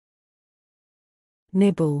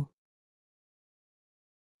nibble.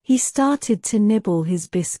 He started to nibble his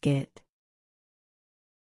biscuit.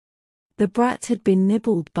 The brat had been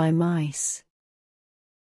nibbled by mice.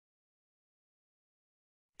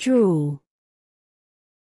 Drool.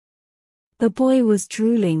 The boy was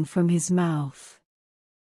drooling from his mouth.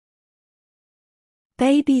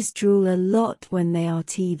 Babies drool a lot when they are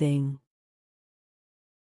teething.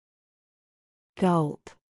 Gulp.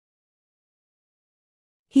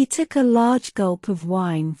 He took a large gulp of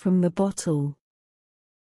wine from the bottle.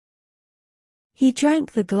 He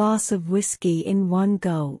drank the glass of whiskey in one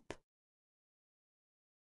gulp.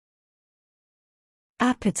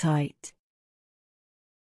 Appetite.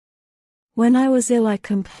 When I was ill, I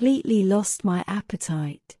completely lost my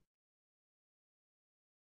appetite.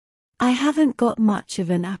 I haven't got much of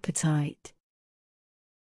an appetite.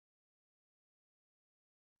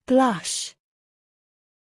 Blush.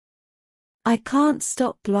 I can't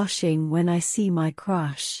stop blushing when I see my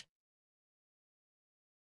crush.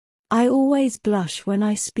 I always blush when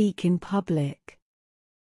I speak in public.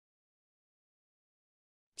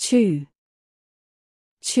 Chew.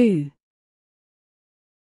 Chew.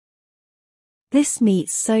 This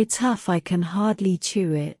meat's so tough I can hardly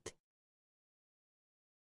chew it.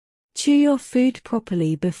 Chew your food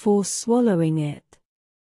properly before swallowing it.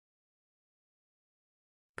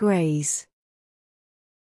 Graze.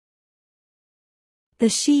 The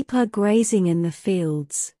sheep are grazing in the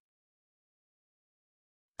fields.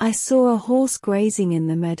 I saw a horse grazing in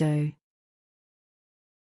the meadow.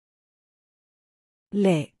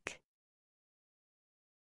 Lick.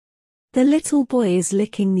 The little boy is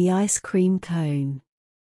licking the ice cream cone.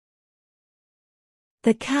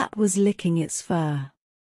 The cat was licking its fur.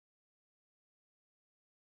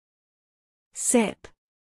 Sip.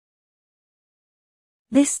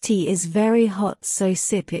 This tea is very hot, so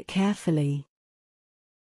sip it carefully.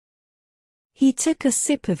 He took a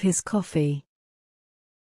sip of his coffee.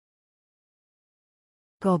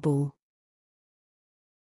 Gobble.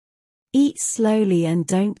 Eat slowly and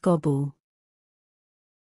don't gobble.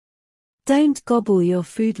 Don't gobble your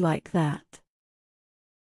food like that.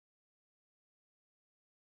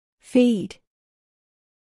 Feed.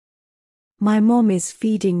 My mom is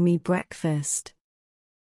feeding me breakfast.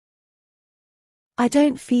 I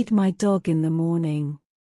don't feed my dog in the morning.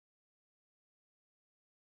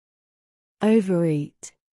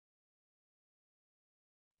 Overeat.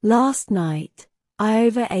 Last night, I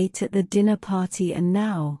overate at the dinner party and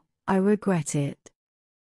now, I regret it.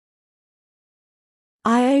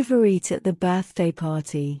 I overeat at the birthday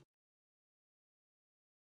party.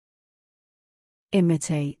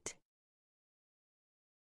 Imitate.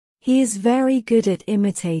 He is very good at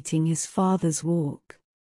imitating his father's walk.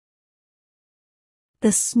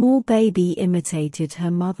 The small baby imitated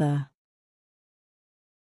her mother.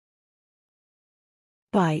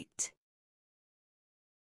 Bite.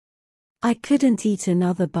 I couldn't eat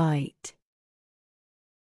another bite.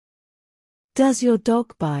 Does your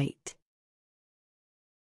dog bite?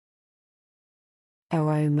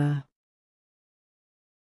 Aroma.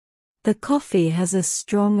 The coffee has a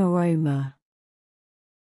strong aroma.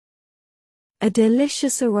 A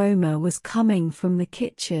delicious aroma was coming from the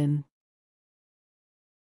kitchen.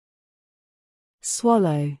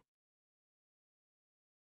 Swallow.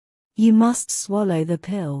 You must swallow the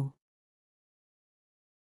pill.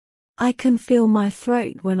 I can feel my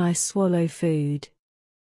throat when I swallow food.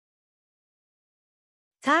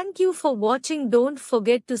 Thank you for watching. Don't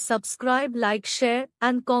forget to subscribe, like, share,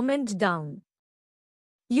 and comment down.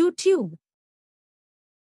 YouTube.